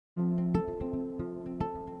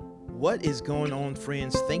What is going on,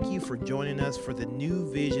 friends? Thank you for joining us for the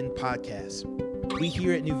New Vision podcast. We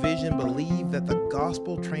here at New Vision believe that the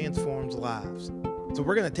gospel transforms lives. So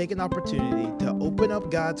we're going to take an opportunity to open up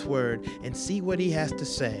God's word and see what he has to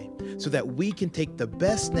say so that we can take the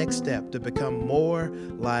best next step to become more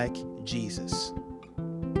like Jesus.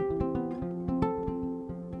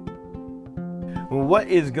 Well, what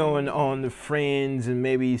is going on, friends, and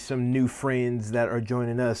maybe some new friends that are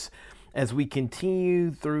joining us as we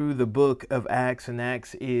continue through the book of Acts? And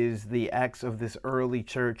Acts is the Acts of this early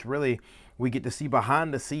church. Really, we get to see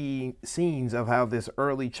behind the scenes of how this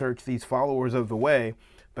early church, these followers of the way,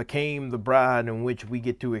 became the bride in which we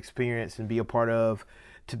get to experience and be a part of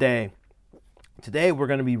today. Today, we're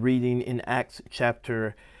going to be reading in Acts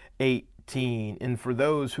chapter 18. And for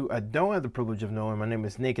those who I don't have the privilege of knowing, my name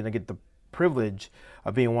is Nick, and I get the privilege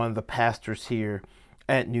of being one of the pastors here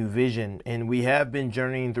at New Vision. And we have been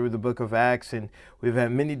journeying through the book of Acts, and we've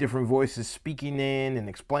had many different voices speaking in and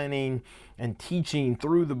explaining and teaching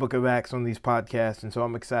through the book of Acts on these podcasts. And so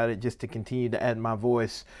I'm excited just to continue to add my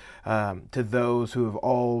voice to those who have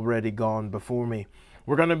already gone before me.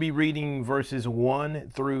 We're going to be reading verses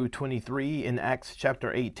 1 through 23 in Acts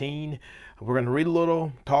chapter 18. We're going to read a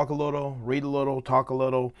little, talk a little, read a little, talk a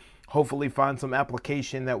little, hopefully find some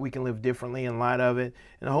application that we can live differently in light of it.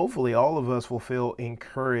 And hopefully all of us will feel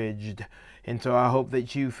encouraged. And so I hope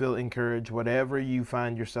that you feel encouraged, whatever you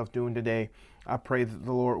find yourself doing today. I pray that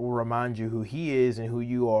the Lord will remind you who he is and who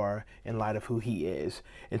you are in light of who he is.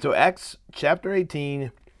 And so Acts chapter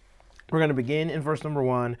 18, we're going to begin in verse number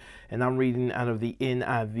 1, and I'm reading out of the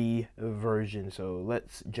NIV version. So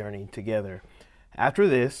let's journey together. After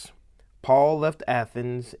this, Paul left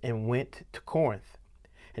Athens and went to Corinth.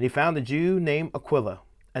 And he found a Jew named Aquila,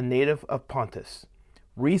 a native of Pontus,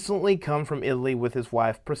 recently come from Italy with his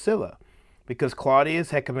wife Priscilla, because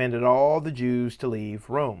Claudius had commanded all the Jews to leave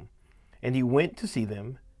Rome. And he went to see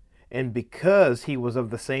them, and because he was of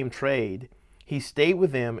the same trade, he stayed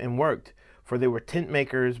with them and worked, for they were tent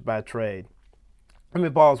makers by trade. Let me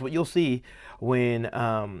pause. What you'll see when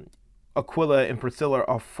Aquila and Priscilla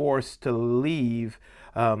are forced to leave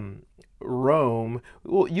Rome,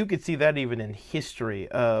 well, you could see that even in history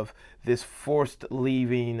of this forced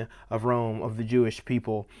leaving of Rome, of the Jewish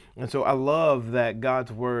people. And so I love that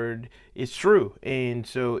God's word is true, and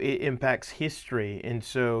so it impacts history. And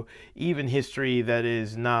so even history that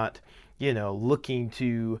is not, looking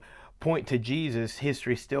to point to Jesus,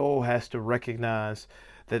 history still has to recognize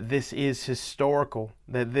that this is historical,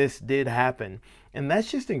 that this did happen. And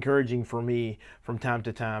that's just encouraging for me from time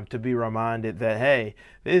to time to be reminded that, hey,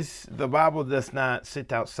 the Bible does not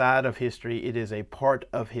sit outside of history. It is a part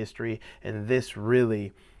of history, and this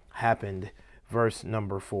really happened. Verse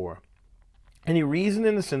number 4. And he reasoned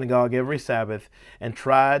in the synagogue every Sabbath and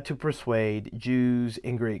tried to persuade Jews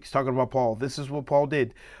and Greeks. Talking about Paul, this is what Paul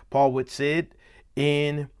did. Paul would sit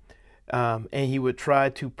in and he would try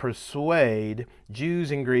to persuade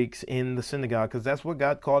Jews and Greeks in the synagogue, because that's what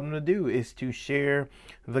God called him to do, is to share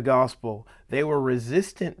the gospel. They were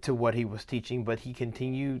resistant to what he was teaching, but he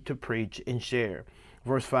continued to preach and share.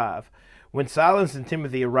 Verse 5, when Silas and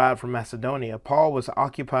Timothy arrived from Macedonia, Paul was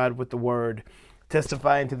occupied with the word,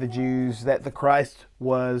 testifying to the Jews that the Christ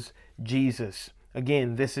was Jesus.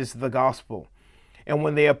 Again, this is the gospel. And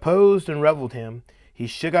when they opposed and reviled him, he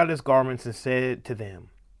shook out his garments and said to them,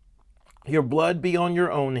 your blood be on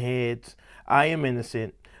your own heads. I am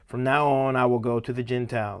innocent. From now on, I will go to the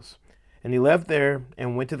Gentiles. And he left there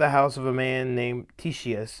and went to the house of a man named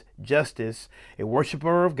Titius Justus, a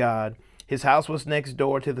worshiper of God. His house was next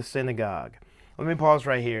door to the synagogue. Let me pause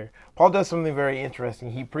right here. Paul does something very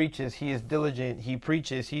interesting. He preaches, he is diligent. He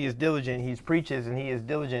preaches, he is diligent. He preaches, and he is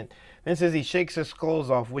diligent. Then it says he shakes his clothes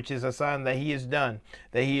off, which is a sign that he is done,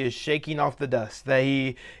 that he is shaking off the dust, that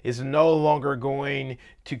he is no longer going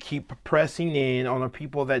to keep pressing in on a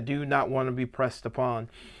people that do not want to be pressed upon.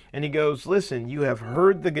 And he goes, listen, you have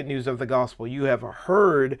heard the good news of the gospel. You have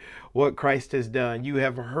heard what Christ has done. You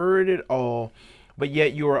have heard it all, but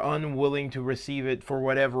yet you are unwilling to receive it for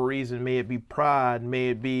whatever reason. May it be pride, may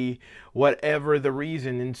it be whatever the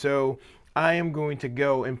reason. And so I am going to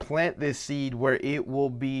go and plant this seed where it will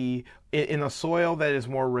be in a soil that is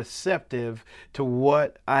more receptive to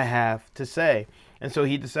what I have to say. And so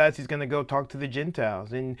he decides he's going to go talk to the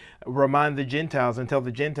Gentiles and remind the Gentiles and tell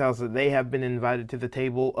the Gentiles that they have been invited to the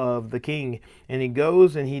table of the king. And he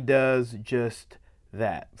goes and he does just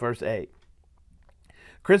that. Verse 8.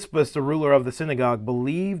 Crispus, the ruler of the synagogue,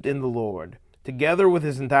 believed in the Lord, together with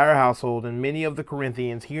his entire household, and many of the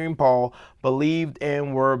Corinthians, hearing Paul, believed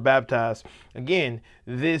and were baptized. Again,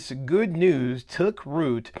 this good news took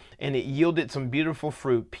root and it yielded some beautiful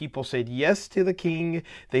fruit. People said yes to the king.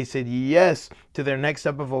 They said yes to their next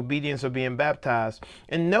step of obedience of being baptized.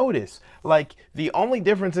 And notice, like, the only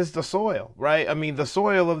difference is the soil, right? I mean, the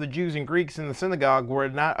soil of the Jews and Greeks in the synagogue were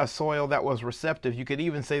not a soil that was receptive. You could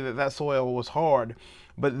even say that that soil was hard.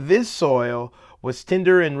 But this soil was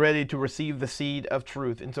tender and ready to receive the seed of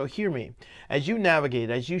truth. And so hear me, as you navigate,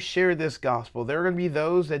 as you share this gospel, there are going to be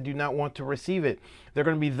those that do not want to receive it. There are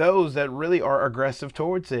going to be those that really are aggressive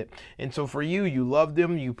towards it. And so for you, you love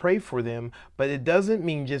them, you pray for them, but it doesn't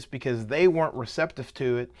mean just because they weren't receptive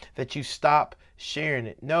to it that you stop sharing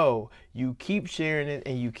it. No, you keep sharing it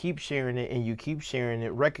and you keep sharing it and you keep sharing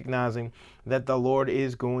it, recognizing that the Lord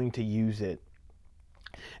is going to use it.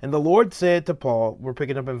 And the Lord said to Paul, we're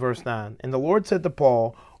picking up in verse 9, and the Lord said to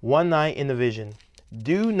Paul one night in a vision,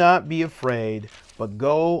 do not be afraid, but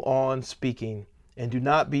go on speaking, and do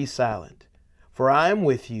not be silent. For I am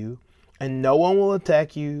with you, and no one will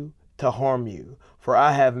attack you to harm you. For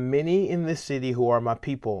I have many in this city who are my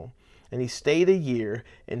people. And he stayed a year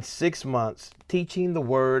and 6 months teaching the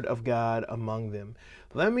word of God among them.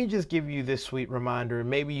 Let me just give you this sweet reminder.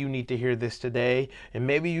 Maybe you need to hear this today, and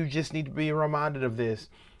maybe you just need to be reminded of this.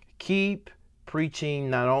 Keep preaching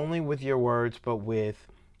not only with your words, but with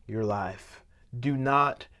your life. Do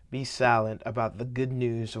not be silent about the good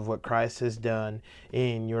news of what Christ has done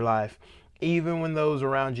in your life. Even when those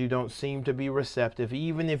around you don't seem to be receptive,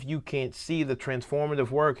 even if you can't see the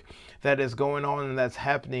transformative work that is going on and that's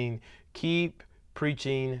happening, keep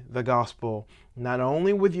preaching the gospel, not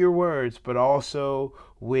only with your words, but also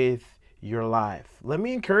with your life. Let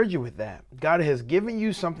me encourage you with that. God has given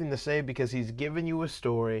you something to say because he's given you a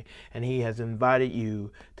story and he has invited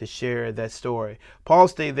you to share that story. Paul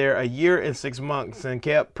stayed there a year and 6 months and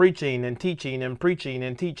kept preaching and teaching and preaching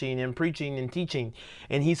and teaching and preaching and teaching.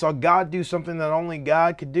 And he saw God do something that only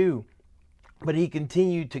God could do. But he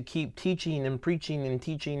continued to keep teaching and preaching and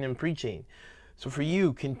teaching and preaching. So for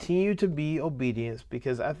you, continue to be obedient,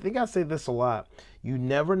 because I think I say this a lot. You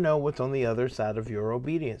never know what's on the other side of your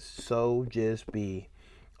obedience. So just be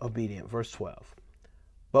obedient. Verse 12.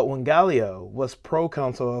 But when Gallio was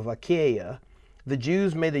proconsul of Achaia, the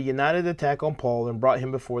Jews made a united attack on Paul and brought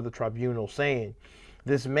him before the tribunal, saying,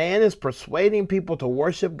 this man is persuading people to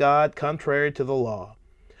worship God contrary to the law.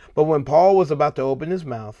 But when Paul was about to open his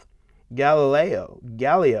mouth,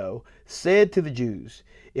 Gallio said to the Jews,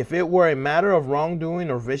 if it were a matter of wrongdoing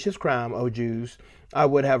or vicious crime, O Jews, I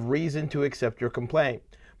would have reason to accept your complaint.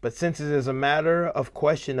 But since it is a matter of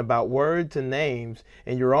question about words and names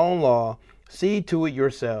in your own law, see to it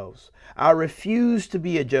yourselves. I refuse to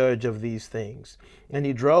be a judge of these things. And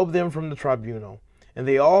he drove them from the tribunal. And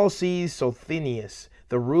they all seized Sosthenes,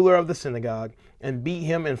 the ruler of the synagogue, and beat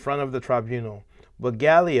him in front of the tribunal. But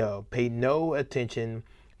Gallio paid no attention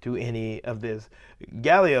to any of this.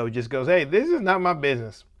 Gallio just goes, hey, this is not my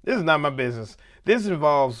business. This is not my business. This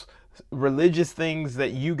involves religious things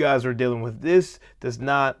that you guys are dealing with. This does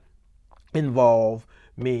not involve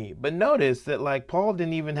me. But notice that, like, Paul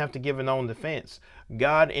didn't even have to give an own defense.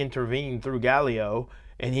 God intervened through Gallio,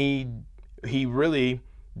 and he really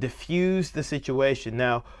diffused the situation.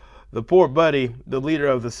 Now, the poor buddy, the leader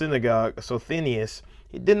of the synagogue, Sosthenes,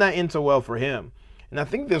 it did not end so well for him. And I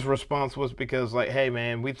think this response was because, like, hey,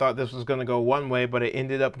 man, we thought this was going to go one way, but it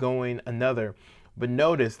ended up going another. But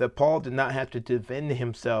notice that Paul did not have to defend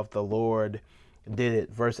himself. The Lord did it.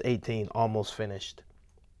 Verse 18, almost finished.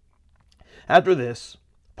 After this,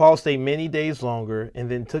 Paul stayed many days longer and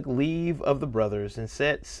then took leave of the brothers and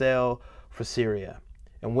set sail for Syria,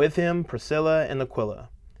 and with him Priscilla and Aquila.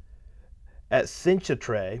 At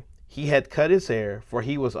Cenchreae he had cut his hair, for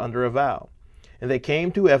he was under a vow. And they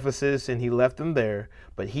came to Ephesus, and he left them there.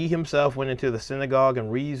 But he himself went into the synagogue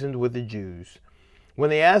and reasoned with the Jews. When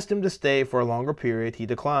they asked him to stay for a longer period, he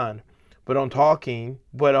declined. But on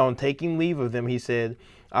taking leave of them, he said,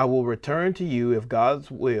 I will return to you if God's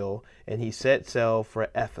will. And he set sail for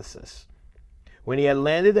Ephesus. When he had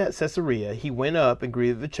landed at Caesarea, he went up and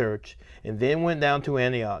greeted the church, and then went down to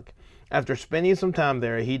Antioch. After spending some time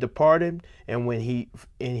there, he departed, and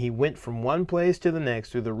he went from one place to the next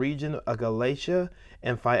through the region of Galatia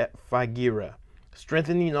and Phrygia,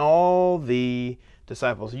 strengthening all the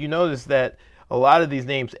disciples. You notice that a lot of these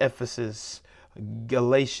names, Ephesus,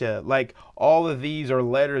 Galatia. Like, all of these are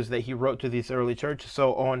letters that he wrote to these early churches.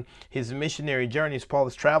 So on his missionary journeys, Paul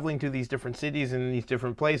is traveling to these different cities and these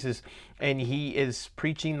different places, and he is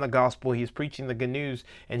preaching the gospel. He's preaching the good news,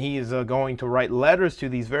 and he is going to write letters to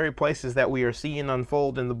these very places that we are seeing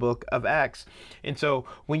unfold in the book of Acts. And so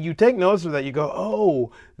when you take notice of that, you go,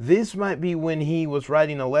 oh, this might be when he was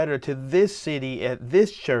writing a letter to this city at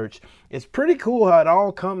this church. It's pretty cool how it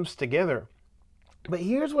all comes together. But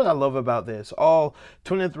here's what I love about this. All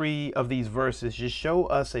 23 of these verses just show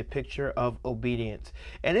us a picture of obedience.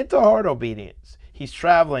 And it's a hard obedience. He's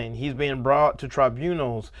traveling. He's being brought to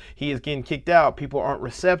tribunals. He is getting kicked out. People aren't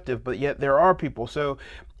receptive, but yet there are people. So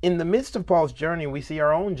in the midst of Paul's journey, we see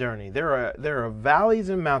our own journey. There are valleys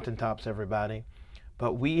and mountaintops, everybody.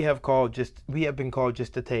 But we have been called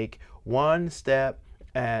just to take one step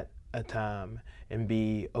at a time and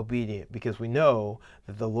be obedient, because we know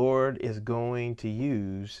that the Lord is going to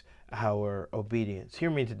use our obedience. Hear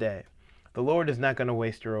me today. The Lord is not going to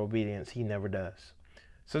waste your obedience. He never does.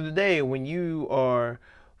 So today, when you are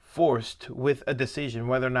forced with a decision,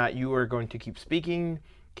 whether or not you are going to keep speaking,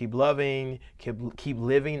 keep loving, keep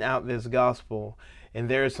living out this gospel, and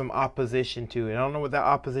there is some opposition to it. I don't know what that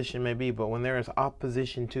opposition may be, but when there is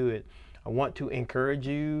opposition to it, I want to encourage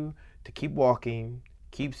you to keep walking,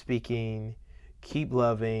 keep speaking, keep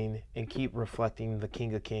loving, and keep reflecting the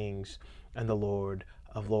King of Kings and the Lord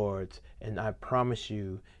of Lords. And I promise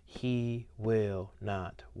you, he will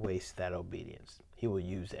not waste that obedience. He will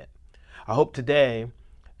use it. I hope today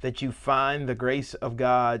that you find the grace of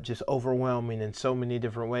God just overwhelming in so many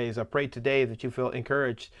different ways. I pray today that you feel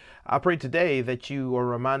encouraged. I pray today that you are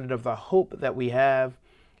reminded of the hope that we have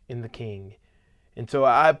in the King. And so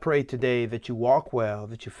I pray today that you walk well,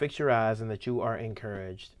 that you fix your eyes, and that you are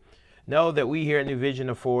encouraged. Know that we here at New Vision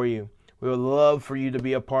are for you. We would love for you to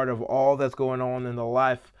be a part of all that's going on in the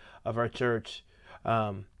life of our church.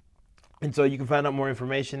 And so you can find out more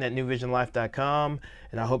information at newvisionlife.com.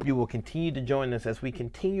 And I hope you will continue to join us as we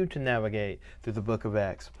continue to navigate through the book of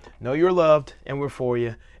Acts. Know you're loved, and we're for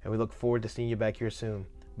you. And we look forward to seeing you back here soon.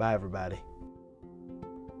 Bye, everybody.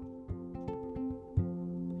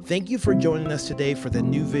 Thank you for joining us today for the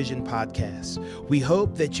New Vision podcast. We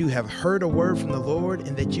hope that you have heard a word from the Lord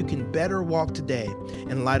and that you can better walk today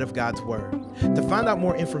in light of God's word. To find out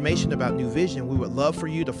more information about New Vision, we would love for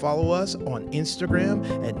you to follow us on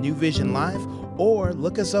Instagram at New Vision Life, or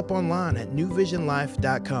look us up online at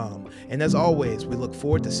newvisionlife.com. And as always, we look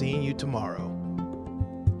forward to seeing you tomorrow.